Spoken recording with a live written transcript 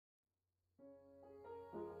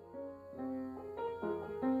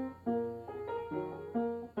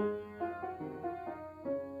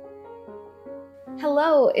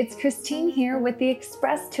Hello, it's Christine here with the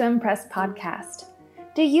Express to Impress podcast.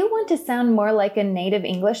 Do you want to sound more like a native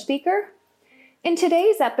English speaker? In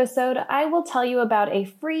today's episode, I will tell you about a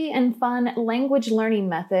free and fun language learning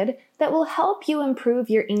method that will help you improve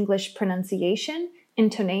your English pronunciation,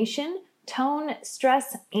 intonation, tone,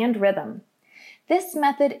 stress, and rhythm. This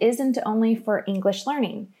method isn't only for English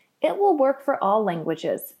learning. It will work for all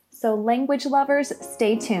languages. So language lovers,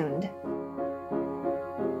 stay tuned.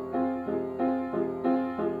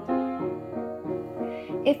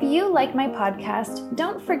 If you like my podcast,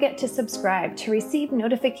 don't forget to subscribe to receive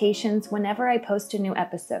notifications whenever I post a new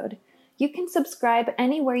episode. You can subscribe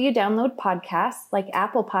anywhere you download podcasts, like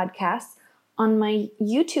Apple Podcasts, on my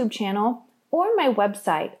YouTube channel, or my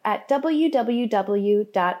website at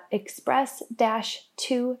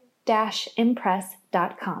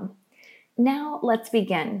www.express-to-impress.com. Now let's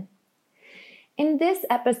begin. In this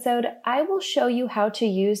episode, I will show you how to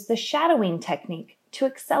use the shadowing technique to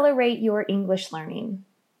accelerate your English learning.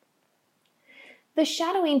 The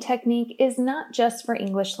shadowing technique is not just for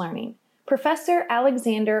English learning. Professor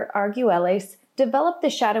Alexander Arguelles developed the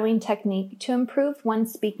shadowing technique to improve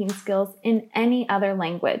one's speaking skills in any other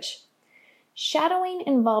language. Shadowing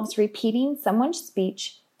involves repeating someone's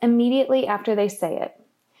speech immediately after they say it.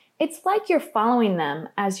 It's like you're following them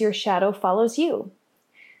as your shadow follows you.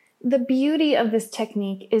 The beauty of this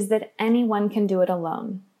technique is that anyone can do it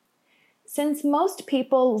alone. Since most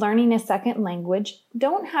people learning a second language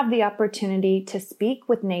don't have the opportunity to speak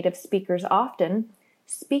with native speakers often,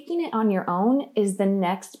 speaking it on your own is the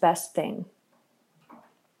next best thing.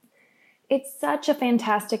 It's such a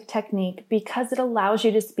fantastic technique because it allows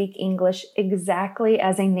you to speak English exactly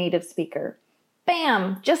as a native speaker.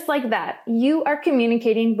 Bam! Just like that, you are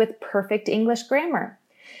communicating with perfect English grammar.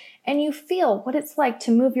 And you feel what it's like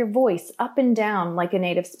to move your voice up and down like a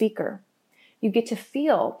native speaker. You get to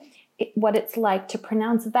feel what it's like to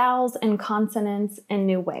pronounce vowels and consonants in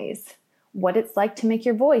new ways, what it's like to make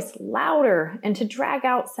your voice louder and to drag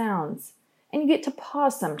out sounds, and you get to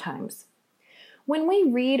pause sometimes. When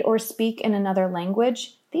we read or speak in another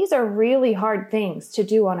language, these are really hard things to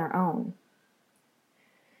do on our own.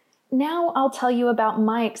 Now I'll tell you about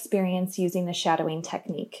my experience using the shadowing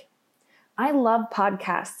technique. I love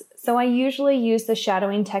podcasts, so I usually use the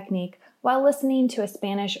shadowing technique while listening to a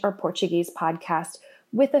Spanish or Portuguese podcast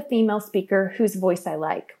with a female speaker whose voice I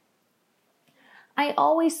like. I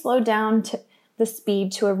always slow down the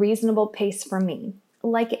speed to a reasonable pace for me,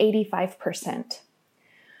 like 85%.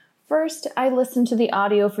 First, I listen to the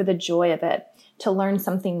audio for the joy of it, to learn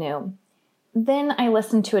something new. Then I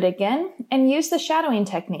listen to it again and use the shadowing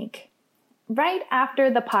technique. Right after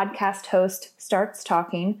the podcast host starts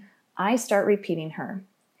talking, I start repeating her.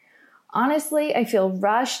 Honestly, I feel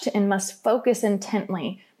rushed and must focus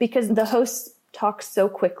intently because the host talks so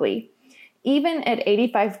quickly. Even at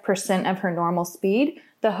 85% of her normal speed,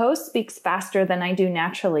 the host speaks faster than I do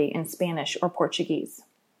naturally in Spanish or Portuguese.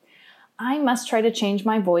 I must try to change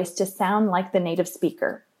my voice to sound like the native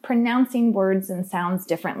speaker, pronouncing words and sounds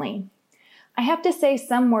differently. I have to say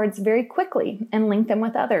some words very quickly and link them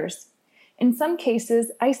with others. In some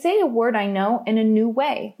cases, I say a word I know in a new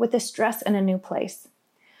way with a stress in a new place.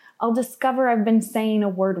 I'll discover I've been saying a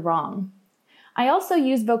word wrong. I also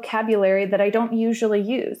use vocabulary that I don't usually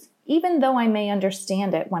use, even though I may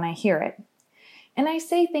understand it when I hear it. And I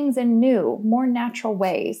say things in new, more natural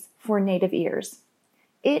ways for native ears.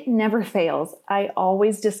 It never fails. I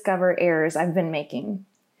always discover errors I've been making.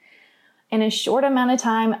 In a short amount of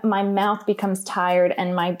time, my mouth becomes tired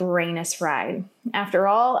and my brain is fried. After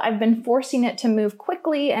all, I've been forcing it to move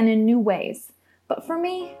quickly and in new ways. But for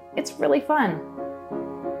me, it's really fun.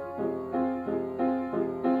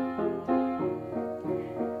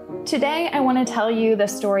 Today, I want to tell you the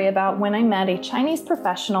story about when I met a Chinese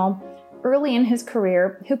professional early in his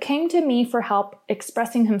career who came to me for help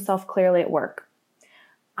expressing himself clearly at work.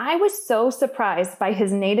 I was so surprised by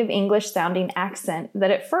his native English-sounding accent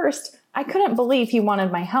that at first, I couldn't believe he wanted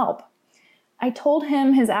my help. I told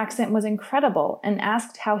him his accent was incredible and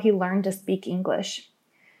asked how he learned to speak English.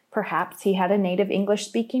 Perhaps he had a native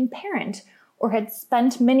English-speaking parent or had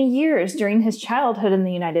spent many years during his childhood in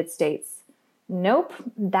the United States. Nope,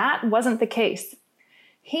 that wasn't the case.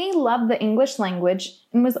 He loved the English language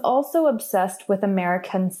and was also obsessed with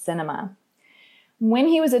American cinema. When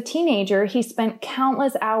he was a teenager, he spent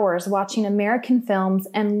countless hours watching American films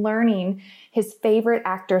and learning his favorite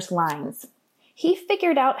actors' lines. He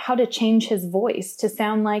figured out how to change his voice to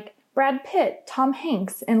sound like Brad Pitt, Tom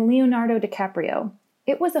Hanks, and Leonardo DiCaprio.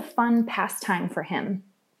 It was a fun pastime for him.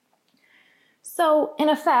 So, in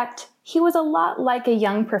effect, he was a lot like a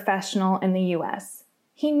young professional in the US.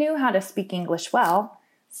 He knew how to speak English well,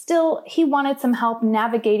 Still, he wanted some help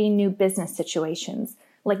navigating new business situations,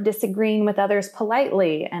 like disagreeing with others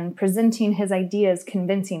politely and presenting his ideas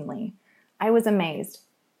convincingly. I was amazed.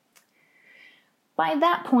 By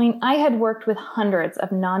that point, I had worked with hundreds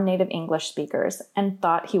of non-native English speakers and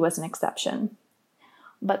thought he was an exception.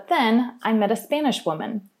 But then I met a Spanish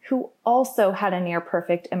woman who also had a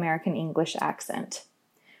near-perfect American English accent.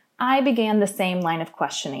 I began the same line of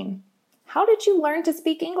questioning. How did you learn to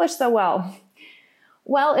speak English so well?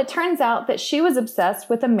 Well, it turns out that she was obsessed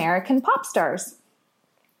with American pop stars.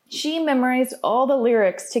 She memorized all the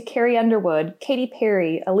lyrics to Carrie Underwood, Katy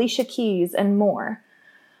Perry, Alicia Keys, and more.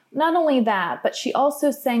 Not only that, but she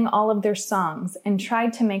also sang all of their songs and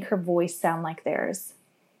tried to make her voice sound like theirs.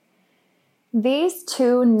 These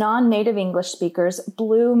two non-native English speakers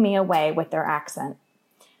blew me away with their accent.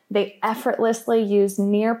 They effortlessly used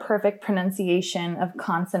near-perfect pronunciation of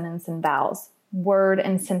consonants and vowels, word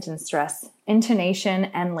and sentence stress, intonation,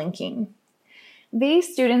 and linking.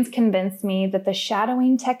 These students convinced me that the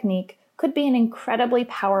shadowing technique could be an incredibly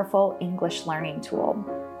powerful English learning tool.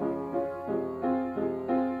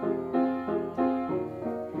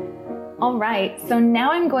 All right, so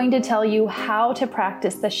now I'm going to tell you how to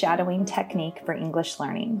practice the shadowing technique for English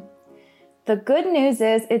learning. The good news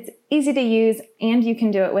is it's easy to use and you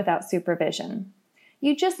can do it without supervision.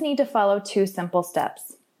 You just need to follow 2 simple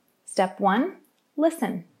steps. Step 1,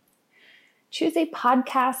 listen. Choose a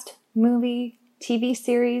podcast, movie, TV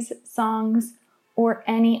series, songs, or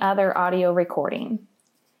any other audio recording.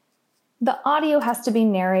 The audio has to be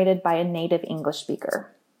narrated by a native English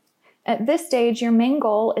speaker. At this stage, your main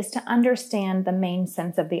goal is to understand the main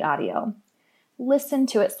sense of the audio. Listen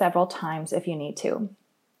to it several times if you need to.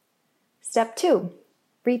 Step 2,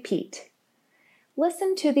 repeat.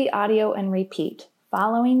 Listen to the audio and repeat,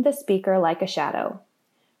 following the speaker like a shadow.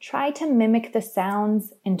 Try to mimic the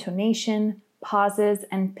sounds, intonation, pauses,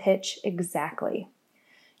 and pitch exactly.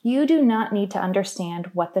 You do not need to understand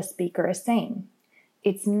what the speaker is saying.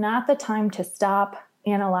 It's not the time to stop,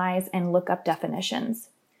 analyze, and look up definitions.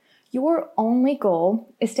 Your only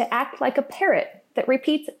goal is to act like a parrot that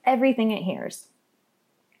repeats everything it hears.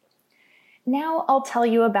 Now I'll tell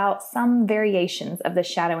you about some variations of the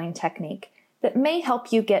shadowing technique that may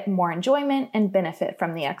help you get more enjoyment and benefit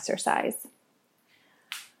from the exercise.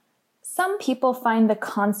 Some people find the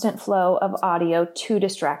constant flow of audio too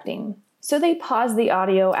distracting, so they pause the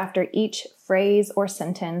audio after each phrase or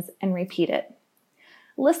sentence and repeat it.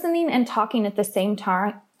 Listening and talking at the same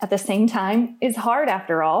time is hard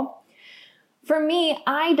after all. For me,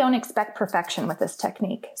 I don't expect perfection with this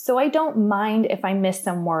technique, so I don't mind if I miss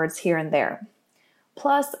some words here and there.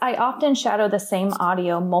 Plus, I often shadow the same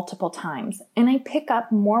audio multiple times, and I pick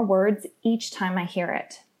up more words each time I hear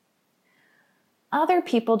it. Other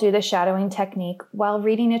people do the shadowing technique while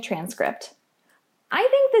reading a transcript. I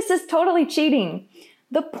think this is totally cheating.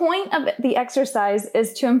 The point of the exercise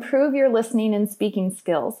is to improve your listening and speaking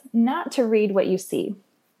skills, not to read what you see.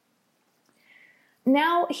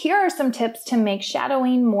 Now, here are some tips to make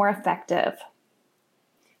shadowing more effective.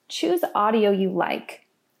 Choose audio you like.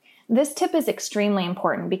 This tip is extremely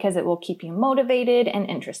important because it will keep you motivated and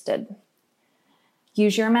interested.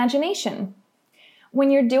 Use your imagination.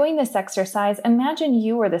 When you're doing this exercise, imagine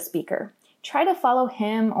you are the speaker. Try to follow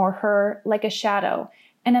him or her like a shadow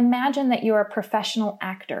and imagine that you're a professional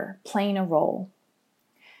actor playing a role.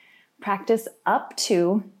 Practice up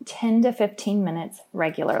to 10 to 15 minutes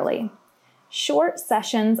regularly. Short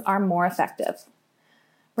sessions are more effective.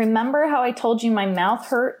 Remember how I told you my mouth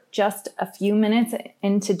hurt just a few minutes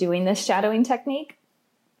into doing this shadowing technique?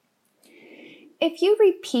 If you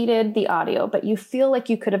repeated the audio but you feel like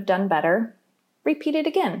you could have done better, repeat it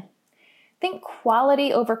again. Think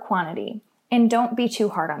quality over quantity and don't be too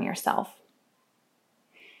hard on yourself.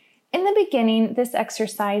 In the beginning, this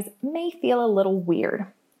exercise may feel a little weird.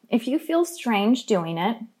 If you feel strange doing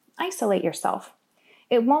it, isolate yourself.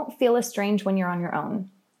 It won't feel as strange when you're on your own.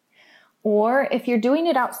 Or if you're doing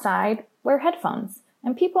it outside, wear headphones,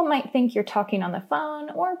 and people might think you're talking on the phone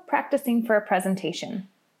or practicing for a presentation.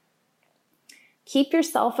 Keep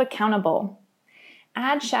yourself accountable.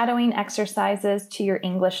 Add shadowing exercises to your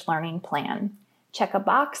English learning plan. Check a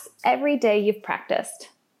box every day you've practiced.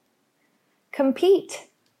 Compete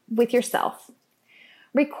with yourself.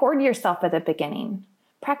 Record yourself at the beginning.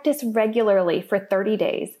 Practice regularly for 30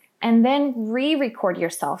 days. And then re-record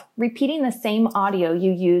yourself, repeating the same audio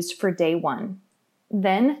you used for day 1.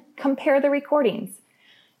 Then compare the recordings.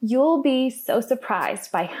 You'll be so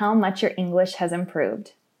surprised by how much your English has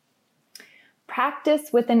improved.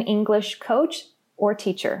 Practice with an English coach or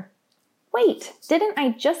teacher. Wait, didn't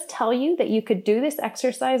I just tell you that you could do this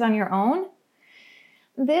exercise on your own?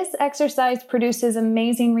 This exercise produces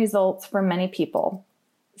amazing results for many people.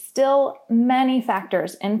 Still, many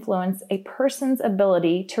factors influence a person's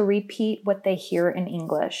ability to repeat what they hear in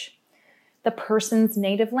English. The person's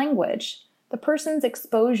native language, the person's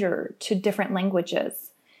exposure to different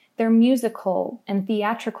languages, their musical and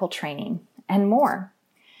theatrical training, and more.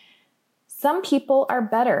 Some people are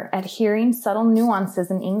better at hearing subtle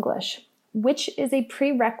nuances in English, which is a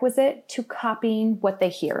prerequisite to copying what they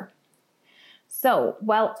hear. So,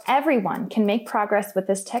 while everyone can make progress with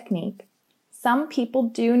this technique, some people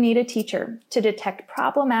do need a teacher to detect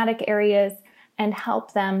problematic areas and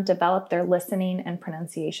help them develop their listening and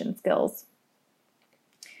pronunciation skills.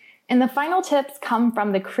 And the final tips come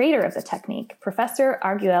from the creator of the technique, Professor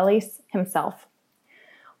Arguelles himself.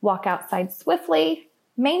 Walk outside swiftly,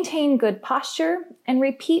 maintain good posture, and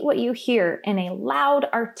repeat what you hear in a loud,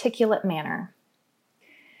 articulate manner.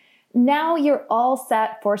 Now you're all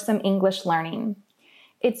set for some English learning.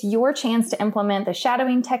 It's your chance to implement the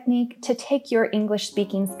shadowing technique to take your English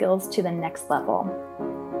speaking skills to the next level.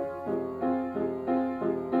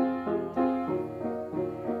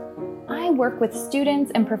 I work with students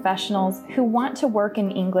and professionals who want to work in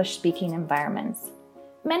English speaking environments.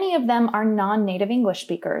 Many of them are non-native English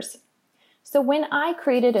speakers. So when I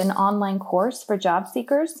created an online course for job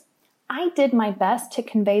seekers, I did my best to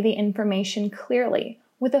convey the information clearly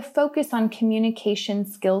with a focus on communication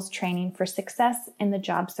skills training for success in the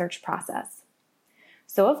job search process.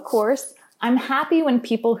 So of course, I'm happy when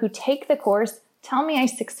people who take the course tell me I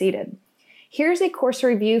succeeded. Here's a course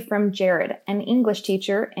review from Jared, an English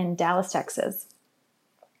teacher in Dallas, Texas.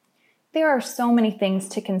 There are so many things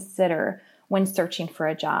to consider when searching for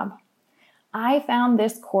a job. I found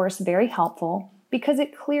this course very helpful because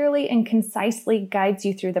it clearly and concisely guides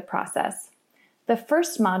you through the process. The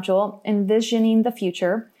first module, Envisioning the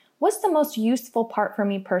Future, was the most useful part for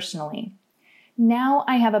me personally. Now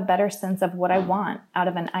I have a better sense of what I want out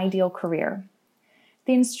of an ideal career.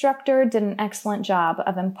 The instructor did an excellent job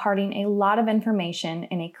of imparting a lot of information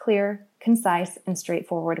in a clear, concise, and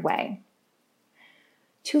straightforward way.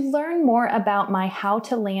 To learn more about my How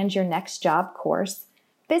to Land Your Next Job course,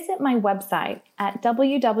 visit my website at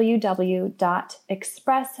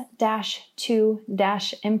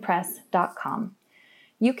www.express-2-impress.com.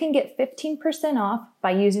 You can get 15% off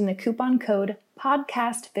by using the coupon code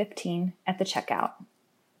PODCAST15 at the checkout.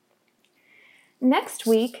 Next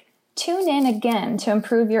week, tune in again to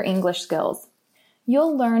improve your English skills.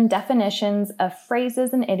 You'll learn definitions of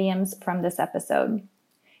phrases and idioms from this episode.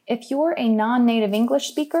 If you're a non-native English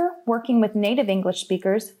speaker working with native English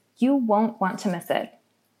speakers, you won't want to miss it.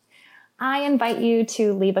 I invite you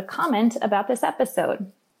to leave a comment about this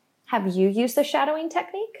episode. Have you used the shadowing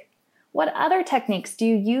technique? What other techniques do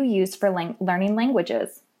you use for learning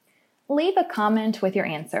languages? Leave a comment with your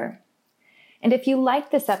answer. And if you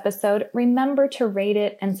like this episode, remember to rate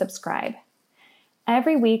it and subscribe.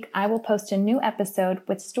 Every week, I will post a new episode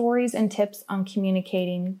with stories and tips on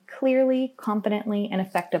communicating clearly, confidently, and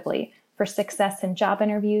effectively for success in job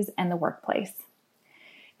interviews and the workplace.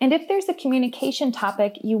 And if there's a communication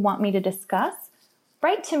topic you want me to discuss,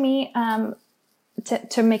 write to me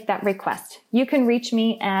to make that request. You can reach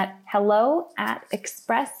me at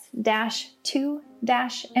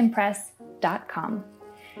hello@express-2-impress.com.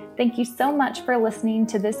 Thank you so much for listening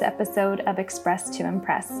to this episode of Express to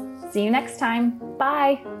Impress. See you next time.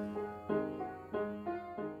 Bye.